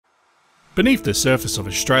Beneath the surface of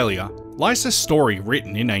Australia lies a story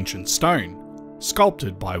written in ancient stone,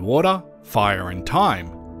 sculpted by water, fire and time.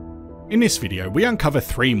 In this video we uncover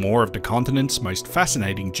 3 more of the continent's most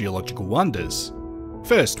fascinating geological wonders.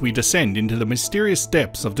 First, we descend into the mysterious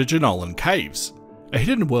depths of the Jenolan Caves, a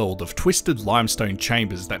hidden world of twisted limestone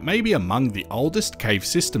chambers that may be among the oldest cave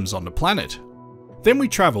systems on the planet. Then we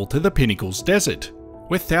travel to the Pinnacles Desert,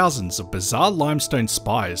 where thousands of bizarre limestone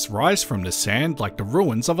spires rise from the sand like the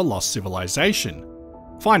ruins of a lost civilization.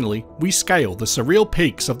 Finally, we scale the surreal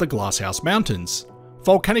peaks of the Glasshouse Mountains,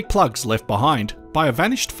 volcanic plugs left behind by a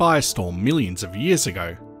vanished firestorm millions of years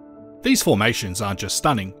ago. These formations aren't just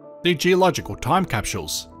stunning, they're geological time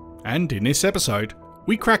capsules, and in this episode,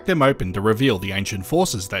 we crack them open to reveal the ancient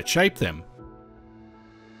forces that shaped them.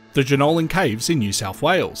 The Jenolan Caves in New South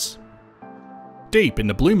Wales. Deep in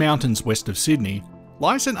the Blue Mountains west of Sydney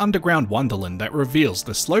lies an underground wonderland that reveals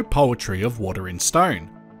the slow poetry of water in stone,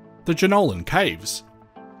 the Jenolan Caves.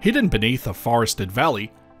 Hidden beneath a forested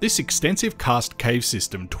valley, this extensive karst cave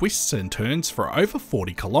system twists and turns for over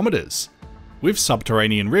 40 kilometres, with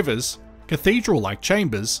subterranean rivers, cathedral-like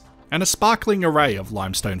chambers, and a sparkling array of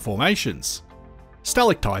limestone formations.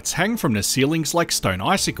 Stalactites hang from the ceilings like stone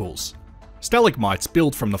icicles. Stalagmites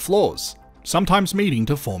build from the floors, sometimes meeting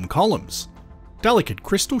to form columns. Delicate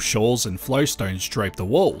crystal shawls and flowstones drape the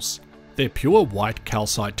walls, their pure white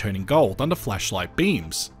calcite turning gold under flashlight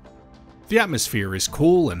beams. The atmosphere is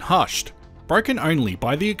cool and hushed, broken only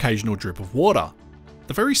by the occasional drip of water,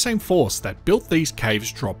 the very same force that built these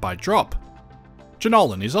caves drop by drop.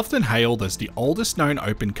 Jenolan is often hailed as the oldest known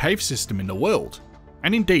open cave system in the world,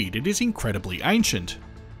 and indeed it is incredibly ancient.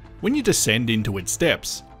 When you descend into its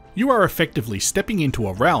depths, you are effectively stepping into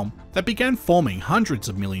a realm that began forming hundreds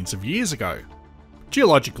of millions of years ago.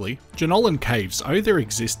 Geologically, Jenolan Caves owe their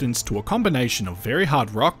existence to a combination of very hard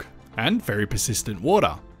rock and very persistent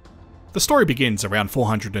water. The story begins around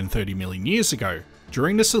 430 million years ago,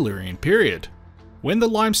 during the Silurian Period, when the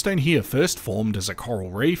limestone here first formed as a coral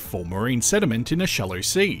reef or marine sediment in a shallow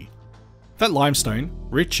sea. That limestone,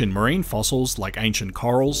 rich in marine fossils like ancient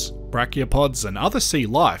corals, brachiopods and other sea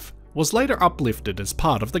life, was later uplifted as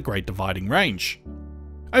part of the Great Dividing Range.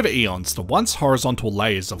 Over eons, the once horizontal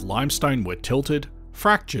layers of limestone were tilted,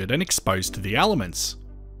 fractured and exposed to the elements.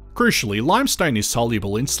 Crucially, limestone is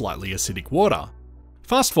soluble in slightly acidic water.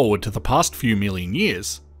 Fast forward to the past few million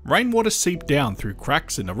years, rainwater seeped down through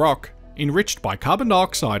cracks in the rock, enriched by carbon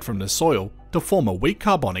dioxide from the soil to form a weak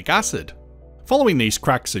carbonic acid. Following these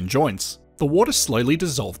cracks and joints, the water slowly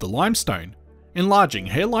dissolved the limestone, enlarging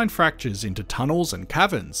hairline fractures into tunnels and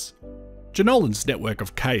caverns. Jenolan's network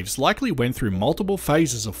of caves likely went through multiple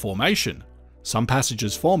phases of formation, some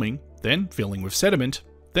passages forming, then filling with sediment,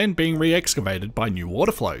 then being re-excavated by new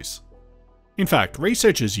water flows. In fact,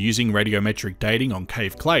 researchers using radiometric dating on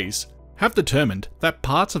cave clays have determined that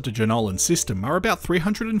parts of the Jenolan system are about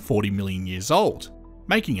 340 million years old,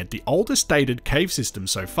 making it the oldest dated cave system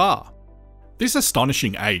so far. This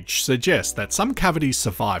astonishing age suggests that some cavities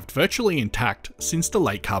survived virtually intact since the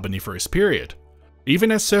late Carboniferous period,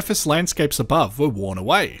 even as surface landscapes above were worn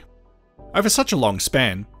away. Over such a long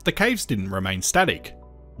span, the caves didn't remain static.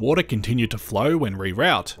 Water continued to flow and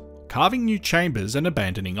reroute, carving new chambers and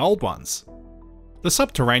abandoning old ones. The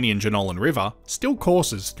subterranean Jenolan River still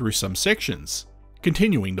courses through some sections,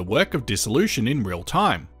 continuing the work of dissolution in real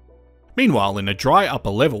time. Meanwhile, in the dry upper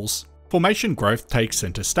levels, formation growth takes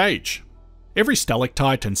centre stage. Every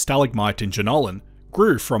stalactite and stalagmite in Jenolan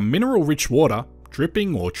grew from mineral-rich water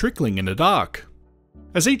dripping or trickling in the dark.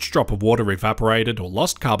 As each drop of water evaporated or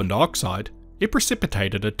lost carbon dioxide, it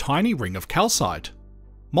precipitated a tiny ring of calcite.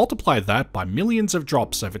 Multiply that by millions of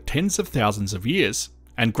drops over tens of thousands of years,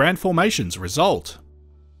 and grand formations result.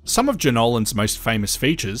 Some of Jenolan's most famous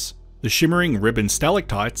features, the shimmering ribbon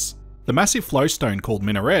stalactites, the massive flowstone called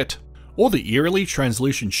minaret, or the eerily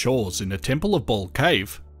translucent shores in the Temple of Ball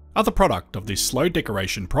Cave, are the product of this slow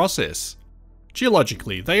decoration process.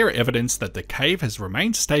 Geologically, they are evidence that the cave has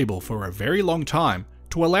remained stable for a very long time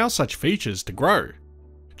to allow such features to grow.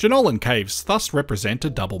 Jenolan Caves thus represent a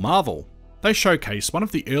double marvel. They showcase one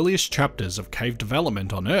of the earliest chapters of cave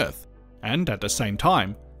development on Earth, and at the same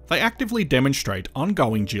time, they actively demonstrate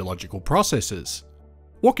ongoing geological processes.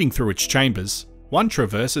 Walking through its chambers, one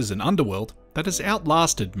traverses an underworld that has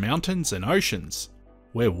outlasted mountains and oceans,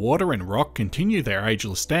 where water and rock continue their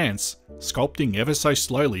ageless dance, sculpting ever so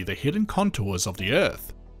slowly the hidden contours of the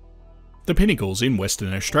Earth. The Pinnacles in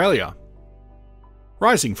Western Australia.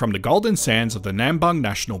 Rising from the golden sands of the Nambung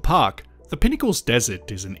National Park, the Pinnacles Desert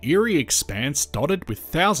is an eerie expanse dotted with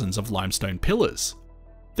thousands of limestone pillars.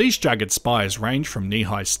 These jagged spires range from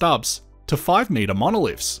knee-high stubs to 5-metre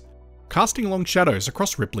monoliths, casting long shadows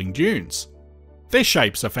across rippling dunes. Their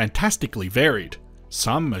shapes are fantastically varied,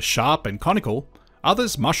 some are sharp and conical,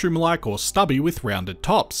 others mushroom-like or stubby with rounded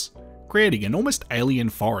tops, creating an almost alien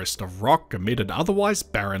forest of rock amid an otherwise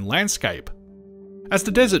barren landscape. As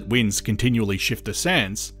the desert winds continually shift the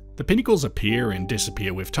sands, the pinnacles appear and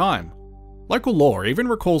disappear with time. Local lore even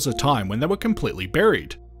recalls a time when they were completely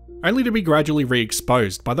buried, only to be gradually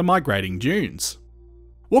re-exposed by the migrating dunes.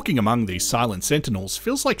 Walking among these silent sentinels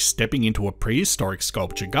feels like stepping into a prehistoric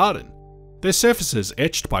sculpture garden, their surfaces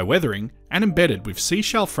etched by weathering and embedded with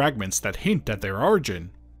seashell fragments that hint at their origin.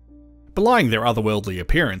 Belying their otherworldly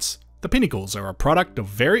appearance, the pinnacles are a product of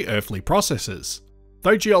very earthly processes,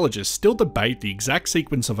 though geologists still debate the exact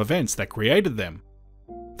sequence of events that created them.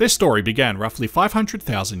 Their story began roughly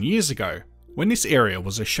 500,000 years ago, when this area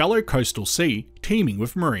was a shallow coastal sea teeming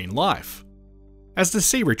with marine life. As the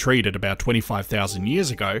sea retreated about 25,000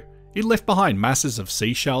 years ago, it left behind masses of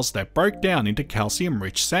seashells that broke down into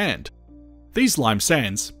calcium-rich sand. These lime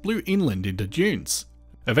sands blew inland into dunes,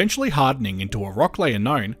 eventually hardening into a rock layer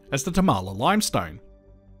known as the Tamala limestone.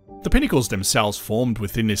 The pinnacles themselves formed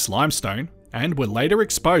within this limestone and were later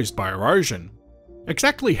exposed by erosion.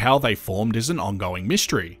 Exactly how they formed is an ongoing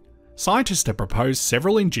mystery. Scientists have proposed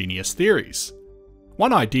several ingenious theories.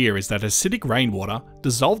 One idea is that acidic rainwater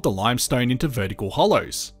dissolved the limestone into vertical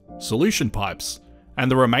hollows, solution pipes, and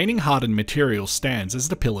the remaining hardened material stands as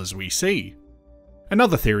the pillars we see.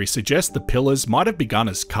 Another theory suggests the pillars might have begun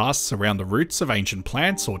as casts around the roots of ancient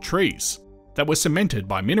plants or trees that were cemented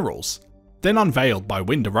by minerals, then unveiled by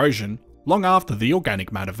wind erosion long after the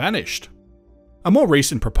organic matter vanished. A more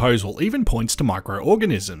recent proposal even points to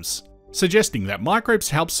microorganisms, suggesting that microbes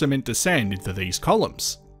helped cement the sand into these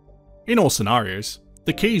columns. In all scenarios,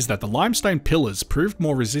 the key is that the limestone pillars proved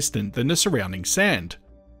more resistant than the surrounding sand,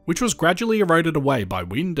 which was gradually eroded away by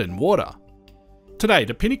wind and water. Today,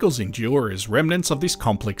 the pinnacles endure as remnants of this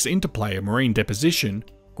complex interplay of marine deposition,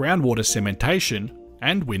 groundwater cementation,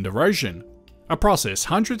 and wind erosion, a process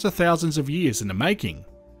hundreds of thousands of years in the making.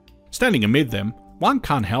 Standing amid them, one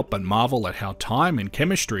can't help but marvel at how time and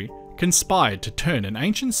chemistry conspired to turn an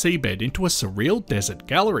ancient seabed into a surreal desert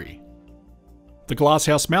gallery. The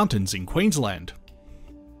Glasshouse Mountains in Queensland.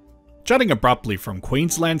 Jutting abruptly from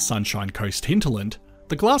Queensland's Sunshine Coast hinterland,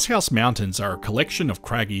 the Glasshouse Mountains are a collection of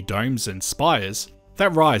craggy domes and spires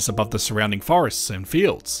that rise above the surrounding forests and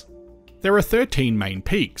fields. There are 13 main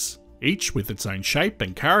peaks, each with its own shape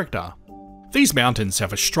and character. These mountains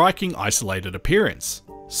have a striking isolated appearance.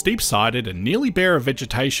 Steep-sided and nearly bare of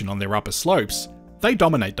vegetation on their upper slopes, they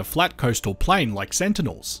dominate the flat coastal plain like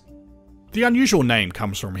sentinels. The unusual name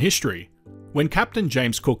comes from history. When Captain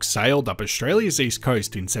James Cook sailed up Australia's east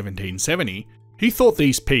coast in 1770, he thought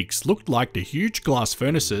these peaks looked like the huge glass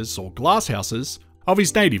furnaces or glasshouses of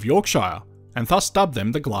his native Yorkshire, and thus dubbed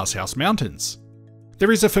them the Glasshouse Mountains.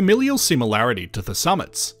 There is a familial similarity to the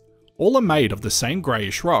summits. All are made of the same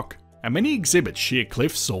greyish rock, and many exhibit sheer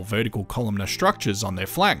cliffs or vertical columnar structures on their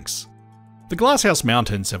flanks. The Glasshouse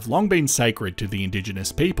Mountains have long been sacred to the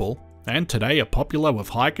indigenous people, and today are popular with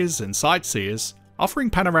hikers and sightseers, offering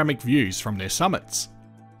panoramic views from their summits.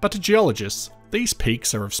 But to geologists, these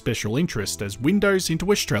peaks are of special interest as windows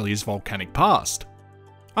into Australia's volcanic past.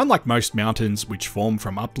 Unlike most mountains which form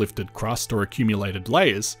from uplifted crust or accumulated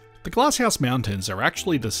layers, the Glasshouse Mountains are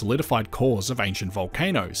actually the solidified cores of ancient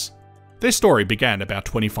volcanoes. Their story began about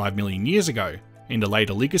 25 million years ago, in the late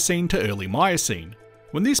Oligocene to early Miocene,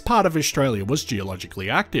 when this part of Australia was geologically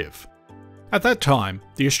active. At that time,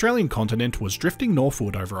 the Australian continent was drifting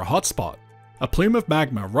northward over a hotspot, a plume of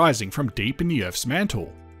magma rising from deep in the Earth's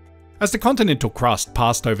mantle. As the continental crust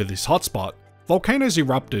passed over this hotspot, volcanoes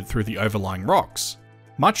erupted through the overlying rocks,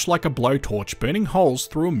 much like a blowtorch burning holes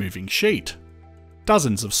through a moving sheet.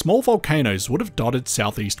 Dozens of small volcanoes would have dotted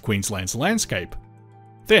southeast Queensland's landscape.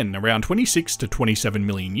 Then, around 26 to 27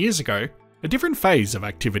 million years ago, a different phase of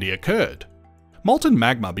activity occurred. Molten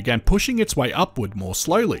magma began pushing its way upward more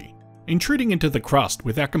slowly, intruding into the crust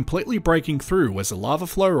without completely breaking through as a lava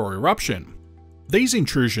flow or eruption. These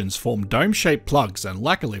intrusions formed dome-shaped plugs and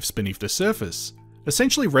laccoliths beneath the surface,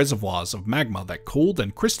 essentially reservoirs of magma that cooled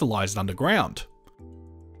and crystallized underground.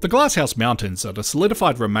 The Glasshouse Mountains are the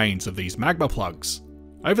solidified remains of these magma plugs.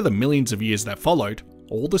 Over the millions of years that followed,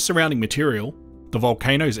 all the surrounding material, the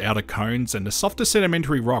volcano's outer cones and the softer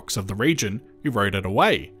sedimentary rocks of the region, eroded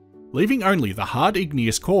away, leaving only the hard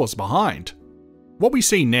igneous cores behind. What we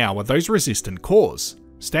see now are those resistant cores,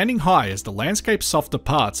 standing high as the landscape's softer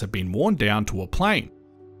parts have been worn down to a plain.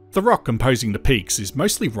 The rock composing the peaks is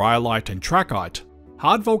mostly rhyolite and trachyte,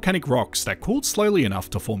 hard volcanic rocks that cooled slowly enough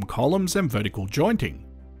to form columns and vertical jointing.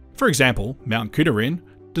 For example, Mount Cuderin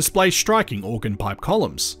displays striking organ pipe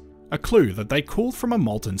columns, a clue that they cooled from a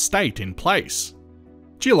molten state in place.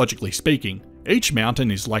 Geologically speaking, each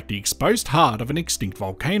mountain is like the exposed heart of an extinct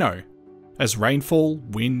volcano. As rainfall,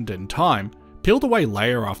 wind, and time peeled away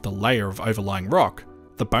layer after layer of overlying rock,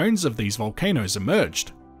 the bones of these volcanoes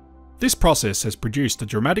emerged. This process has produced the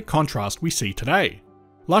dramatic contrast we see today: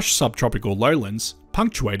 lush subtropical lowlands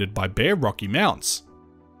punctuated by bare rocky mounts.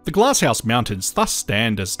 The Glasshouse Mountains thus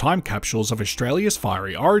stand as time capsules of Australia's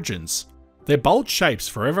fiery origins, their bold shapes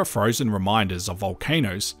forever frozen reminders of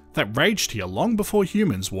volcanoes that raged here long before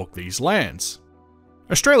humans walked these lands.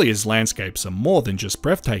 Australia's landscapes are more than just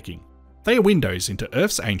breathtaking, they are windows into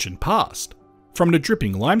Earth's ancient past. From the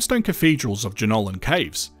dripping limestone cathedrals of Jenolan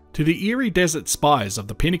Caves, to the eerie desert spires of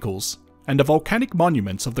the Pinnacles, and the volcanic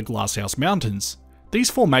monuments of the Glasshouse Mountains, these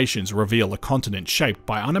formations reveal a continent shaped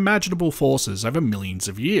by unimaginable forces over millions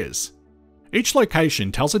of years. Each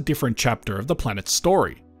location tells a different chapter of the planet's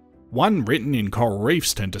story, one written in coral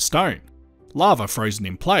reefs turned to stone, lava frozen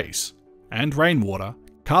in place, and rainwater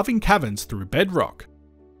carving caverns through bedrock.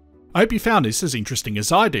 I hope you found this as interesting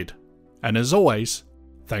as I did, and as always,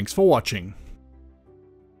 thanks for watching.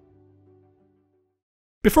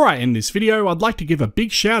 Before I end this video, I'd like to give a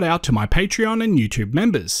big shout out to my Patreon and YouTube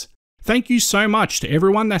members. Thank you so much to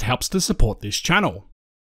everyone that helps to support this channel.